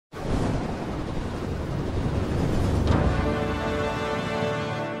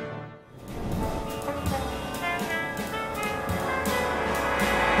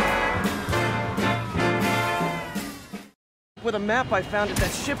with a map I found at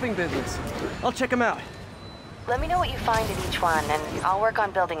that shipping business. I'll check them out. Let me know what you find in each one, and I'll work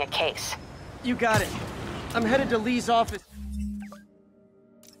on building a case. You got it. I'm headed to Lee's office.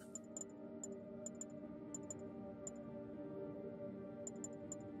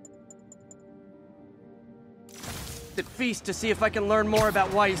 At Feast to see if I can learn more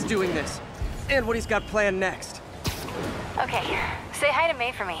about why he's doing this, and what he's got planned next. Okay, say hi to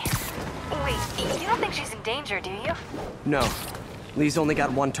May for me. Wait, you don't think she's in danger, do you? No. Lee's only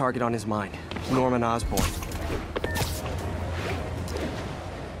got one target on his mind, Norman Osborn.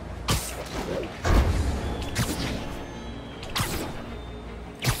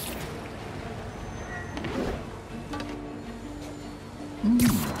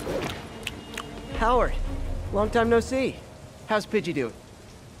 Howard, long time no see. How's Pidgey doing?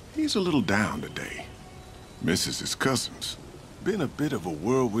 He's a little down today. Misses his cousins. Been a bit of a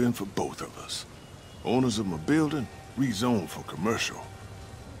whirlwind for both of us. Owners of my building rezoned for commercial.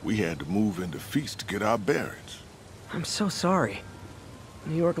 We had to move into Feast to get our bearings. I'm so sorry.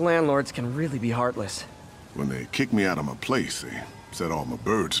 New York landlords can really be heartless. When they kicked me out of my place, they set all my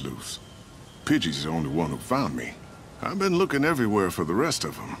birds loose. Pidgey's the only one who found me. I've been looking everywhere for the rest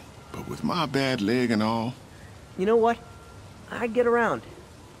of them, but with my bad leg and all... You know what? I'd get around.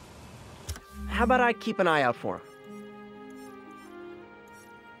 How about I keep an eye out for him?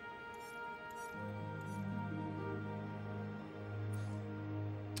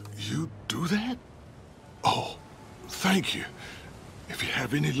 You do that? Oh, thank you. If you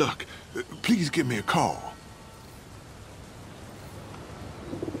have any luck, please give me a call.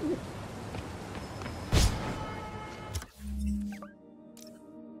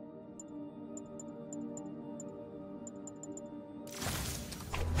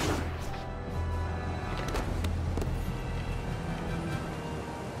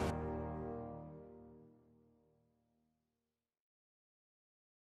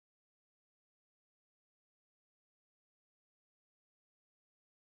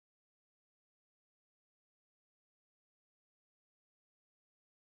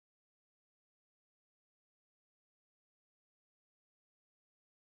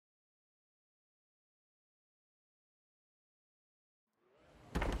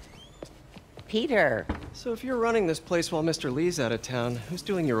 Peter. So if you're running this place while Mr. Lee's out of town, who's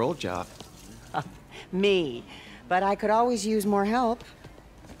doing your old job? Me. But I could always use more help.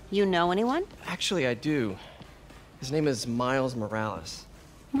 You know anyone? Actually, I do. His name is Miles Morales.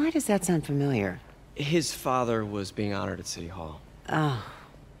 Why does that sound familiar? His father was being honored at City Hall. Oh.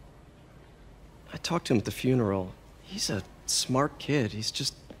 I talked to him at the funeral. He's a smart kid. He's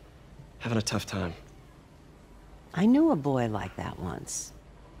just having a tough time. I knew a boy like that once.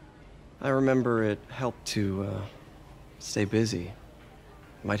 I remember it helped to stay busy.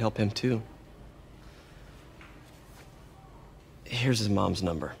 Might help him too. Here's his mom's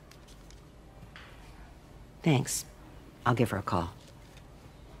number. Thanks. I'll give her a call.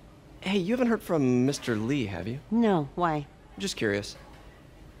 Hey, you haven't heard from Mr. Lee, have you? No, why? Just curious.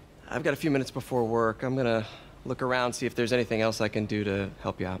 I've got a few minutes before work. I'm gonna look around, see if there's anything else I can do to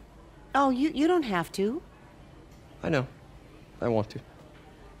help you out. Oh, you don't have to. I know. I want to.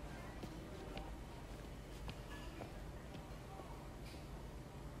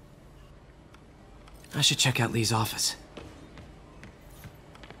 I should check out Lee's office.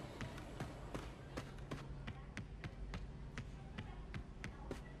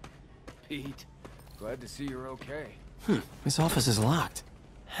 Pete, glad to see you're okay. His office is locked.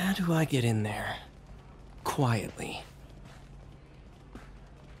 How do I get in there? Quietly. I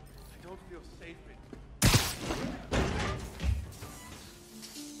don't feel safe.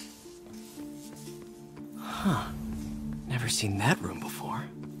 Huh. Never seen that room before.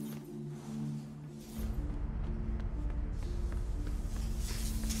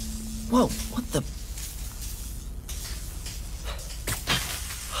 Whoa, what the?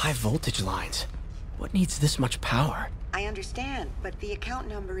 High voltage lines. What needs this much power? I understand, but the account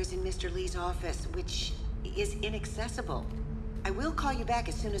number is in Mr. Lee's office, which is inaccessible. I will call you back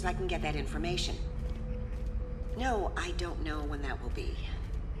as soon as I can get that information. No, I don't know when that will be.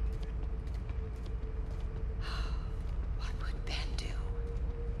 What would Ben do?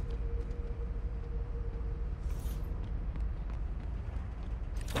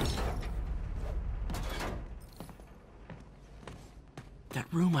 That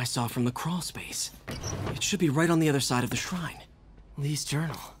room I saw from the crawl space. It should be right on the other side of the shrine. Lee's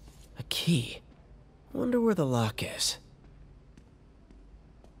journal. A key. Wonder where the lock is.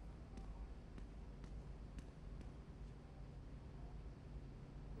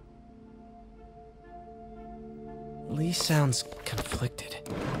 Lee sounds conflicted.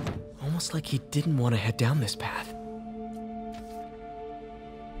 Almost like he didn't want to head down this path.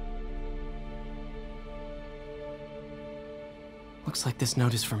 Looks like this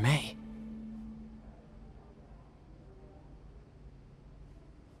note is for May.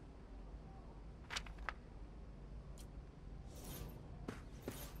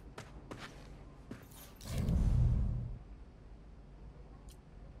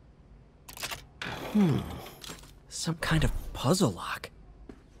 Some kind of puzzle lock.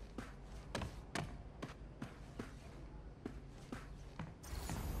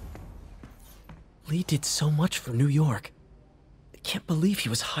 Lee did so much for New York. I can't believe he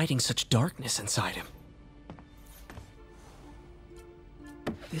was hiding such darkness inside him.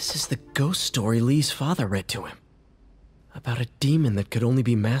 This is the ghost story Lee's father read to him. About a demon that could only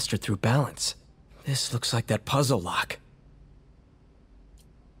be mastered through balance. This looks like that puzzle lock.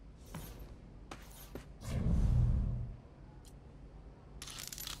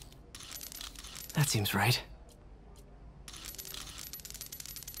 That seems right.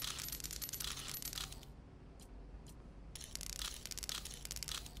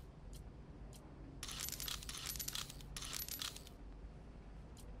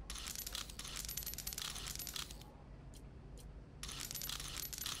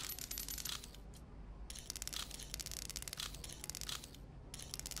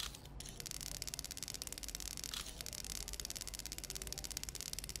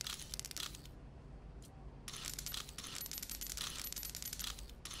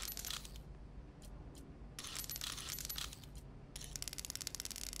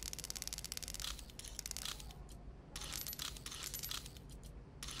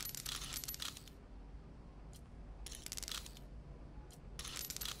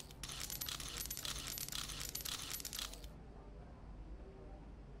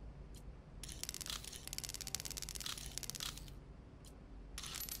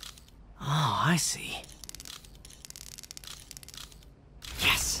 Oh, I see.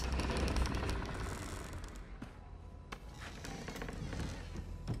 Yes!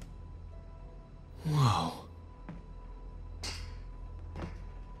 Whoa.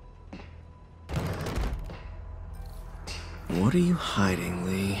 What are you hiding,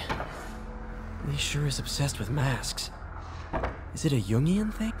 Lee? Lee sure is obsessed with masks. Is it a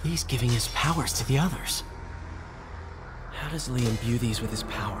Jungian thing? Lee's giving his powers to the others. How does Lee imbue these with his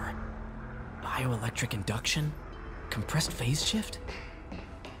power? Bioelectric induction? Compressed phase shift?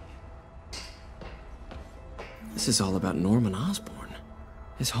 This is all about Norman Osborn.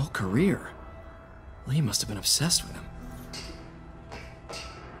 His whole career. Lee must have been obsessed with him.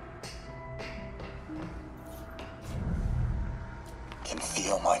 Can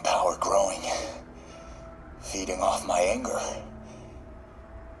feel my power growing, feeding off my anger.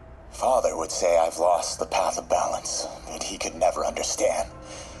 Father would say I've lost the path of balance that he could never understand.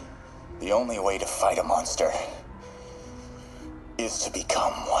 The only way to fight a monster is to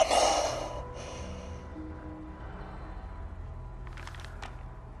become one.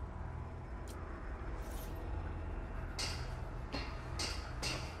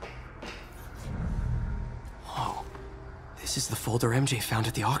 Whoa. This is the folder MJ found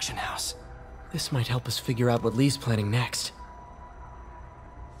at the auction house. This might help us figure out what Lee's planning next.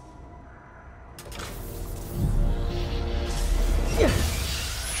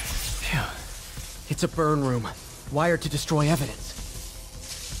 Phew. It's a burn room, wired to destroy evidence.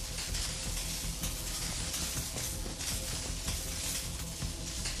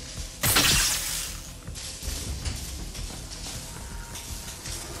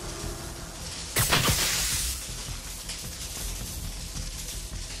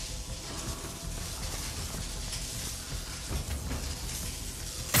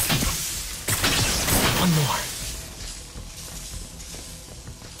 One more.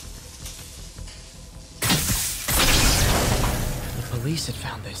 The police had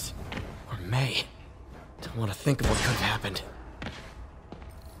found this. Or May. Don't want to think of what could have happened.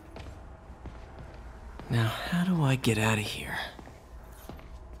 Now, how do I get out of here?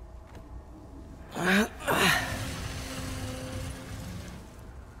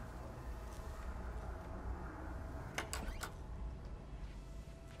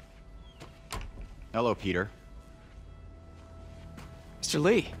 Hello, Peter. Mr.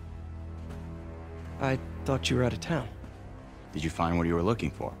 Lee. I thought you were out of town. Did you find what you were looking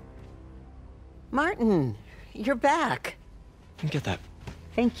for? Martin, you're back. Get that.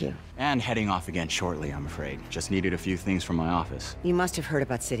 Thank you. And heading off again shortly, I'm afraid. Just needed a few things from my office. You must have heard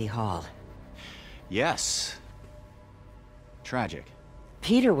about City Hall. Yes. Tragic.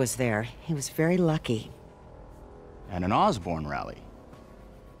 Peter was there. He was very lucky. And an Osborn rally.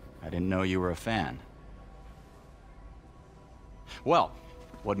 I didn't know you were a fan. Well,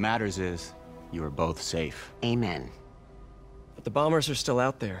 what matters is you are both safe. Amen. But the bombers are still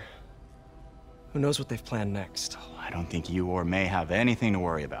out there. Who knows what they've planned next? I don't think you or May have anything to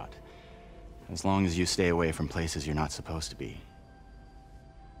worry about. As long as you stay away from places you're not supposed to be.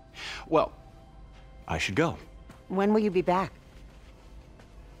 Well, I should go. When will you be back?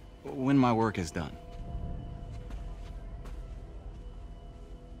 When my work is done.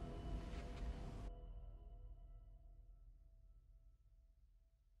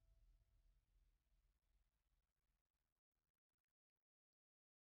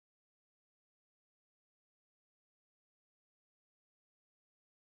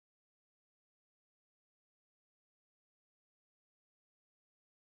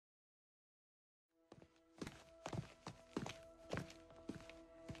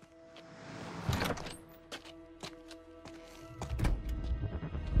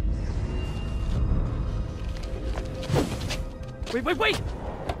 Wait!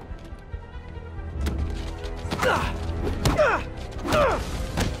 Ah!